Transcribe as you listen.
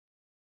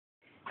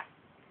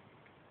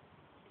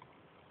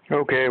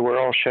Okay, we're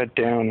all shut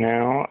down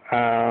now.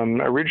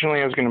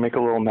 Originally, I was going to make a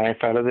little knife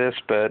out of this,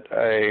 but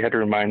I had to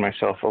remind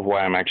myself of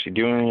why I'm actually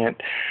doing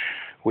it,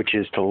 which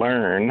is to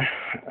learn.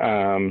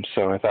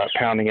 So I thought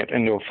pounding it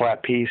into a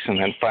flat piece and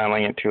then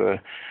filing it to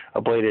a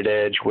bladed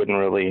edge wouldn't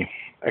really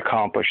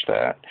accomplish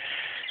that.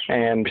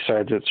 And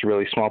besides, it's a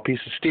really small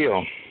piece of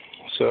steel.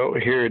 So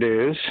here it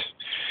is.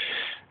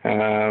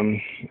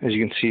 As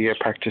you can see, I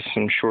practiced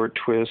some short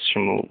twists,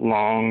 some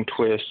long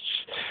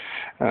twists,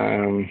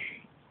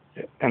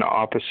 an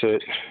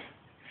opposite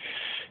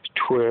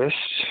twist,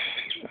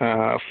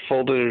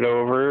 folded it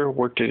over,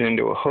 worked it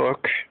into a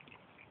hook.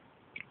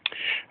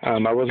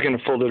 I was going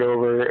to fold it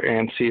over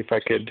and see if I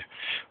could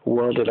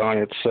weld it on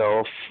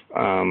itself.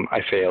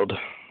 I failed.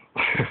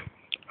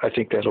 I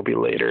think that'll be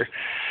later.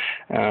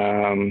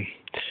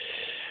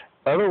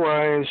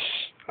 Otherwise,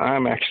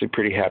 I'm actually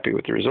pretty happy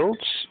with the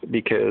results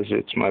because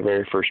it's my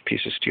very first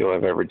piece of steel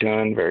I've ever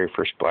done, very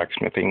first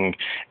blacksmithing,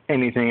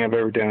 anything I've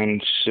ever done.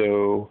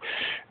 So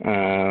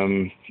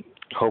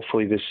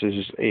hopefully this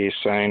is a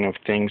sign of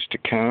things to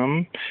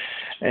come,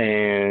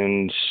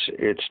 and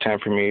it's time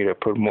for me to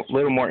put a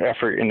little more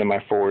effort into my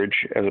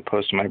forge as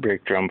opposed to my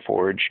brake drum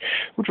forge,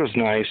 which was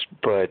nice,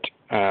 but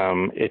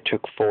it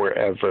took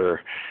forever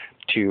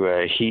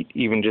to heat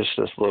even just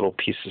this little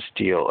piece of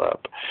steel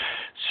up.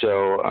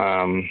 So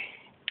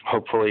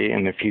hopefully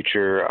in the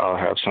future I'll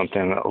have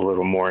something a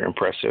little more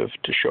impressive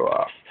to show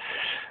off.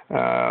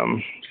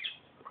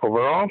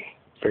 Overall,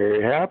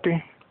 very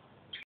happy.